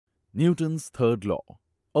Newton's third law.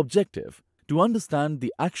 Objective: to understand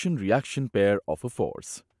the action-reaction pair of a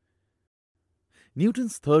force.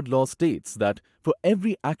 Newton's third law states that for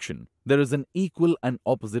every action, there is an equal and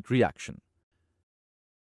opposite reaction.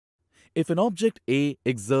 If an object A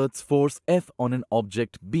exerts force F on an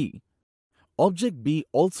object B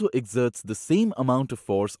also exerts the same amount of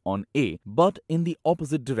force on A but in the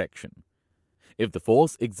opposite direction. If the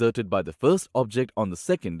force exerted by the first object on the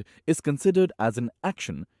second is considered as an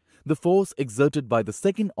action, the force exerted by the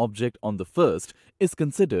second object on the first is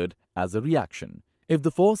considered as a reaction. If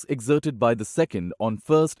the force exerted by the second on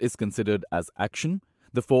first is considered as action,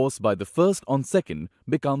 the force by the first on second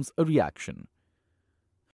becomes a reaction.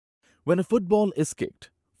 When a football is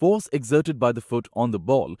kicked, force exerted by the foot on the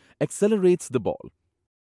ball accelerates the ball.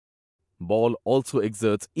 Ball also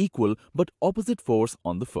exerts equal but opposite force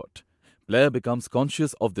on the foot. Player becomes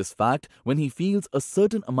conscious of this fact when he feels a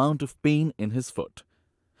certain amount of pain in his foot.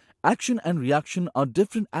 Action and reaction are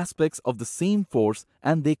different aspects of the same force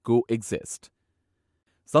and they coexist.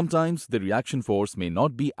 Sometimes the reaction force may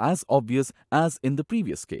not be as obvious as in the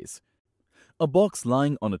previous case. A box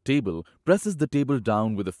lying on a table presses the table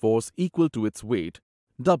down with a force equal to its weight,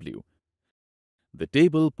 W. The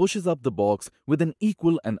table pushes up the box with an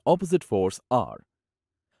equal and opposite force R.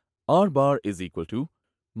 R bar is equal to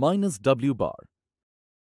minus W bar.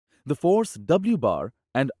 The force W bar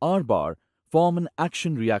and R bar form an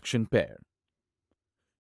action-reaction pair.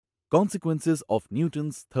 Consequences of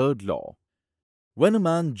Newton's third law. When a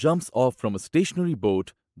man jumps off from a stationary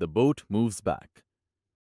boat, the boat moves back.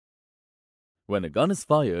 When a gun is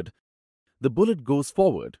fired, the bullet goes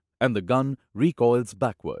forward and the gun recoils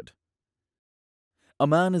backward. A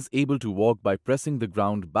man is able to walk by pressing the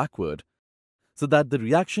ground backward so that the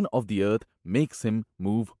reaction of the earth makes him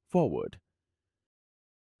move forward.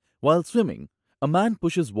 While swimming, a man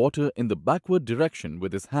pushes water in the backward direction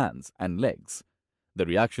with his hands and legs. The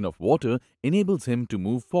reaction of water enables him to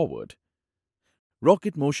move forward.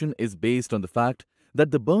 Rocket motion is based on the fact that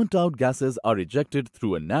the burnt-out gases are ejected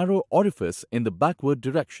through a narrow orifice in the backward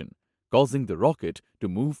direction, causing the rocket to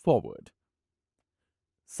move forward.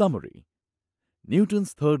 Summary.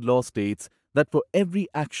 Newton's third law states that for every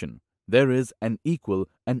action, there is an equal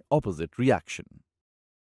and opposite reaction.